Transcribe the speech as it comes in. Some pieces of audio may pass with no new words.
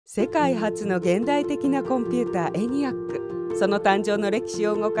世界初の現代的なコンピューターエニアック、その誕生の歴史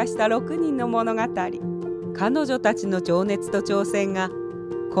を動かした6人の物語。彼女たちの情熱と挑戦が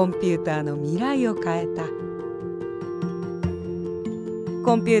コンピューターの未来を変えた。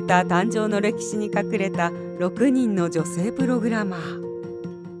コンピューター誕生の歴史に隠れた6人の女性プログラマー。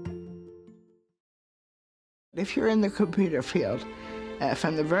If you're in the computer field,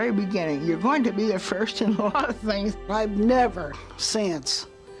 from the very beginning, you're going to be the first in a lot of things. I've never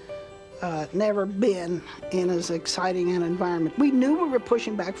never been in as exciting an environment. We knew we were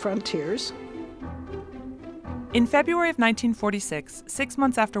pushing back frontiers. In February of 1946, 6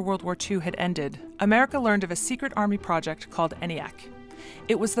 months after World War II had ended, America learned of a secret army project called ENIAC.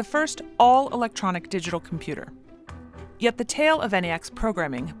 It was the first all-electronic digital computer. Yet the tale of ENIAC's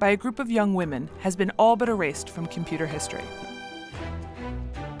programming by a group of young women has been all but erased from computer history.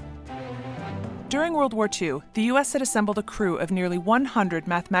 During World War II, the U.S. had assembled a crew of nearly 100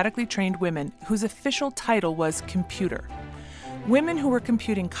 mathematically trained women whose official title was computer. Women who were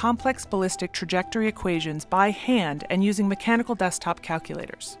computing complex ballistic trajectory equations by hand and using mechanical desktop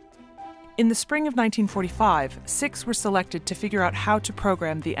calculators. In the spring of 1945, 6 were selected to figure out how to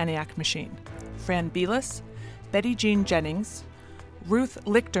program the ENIAC machine: Fran Belis, Betty Jean Jennings, Ruth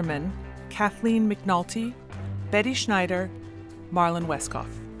Lichterman, Kathleen McNulty, Betty Schneider, Marlon Westkoff.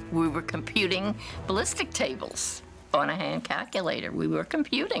 We were computing ballistic tables on a hand calculator. We were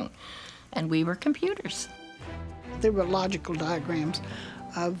computing, and we were computers. There were logical diagrams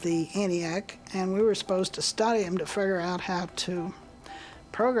of the ENIAC, and we were supposed to study them to figure out how to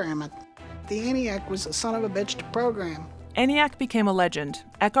program it. The ENIAC was a son of a bitch to program. ENIAC became a legend.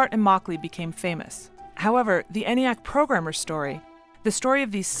 Eckhart and Mockley became famous. However, the ENIAC programmer's story, the story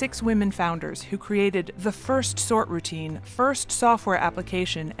of these 6 women founders who created the first sort routine, first software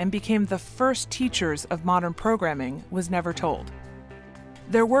application, and became the first teachers of modern programming, was never told.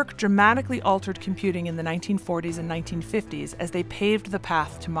 Their work dramatically altered computing in the 1940s and 1950s as they paved the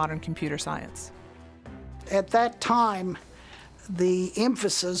path to modern computer science. At that time, the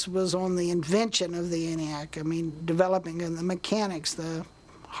emphasis was on the invention of the ENIAC. I mean, developing the mechanics, the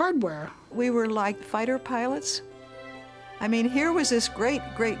hardware. We were like fighter pilots. I mean, here was this great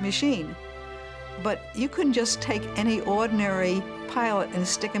machine, but you couldn't just take any ordinary pilot and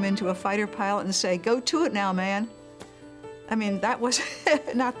stick him into a fighter pilot and say, "Go to it now, man." I mean, that was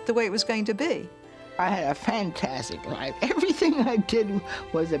not the way it was going to be. I had a fantastic life. Everything I did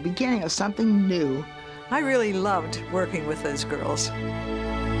was the beginning of something new. I really loved working with those girls.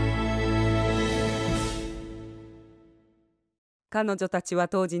 彼女たちは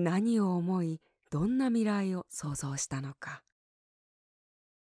当時何を思い、どんな未来を想像したのか。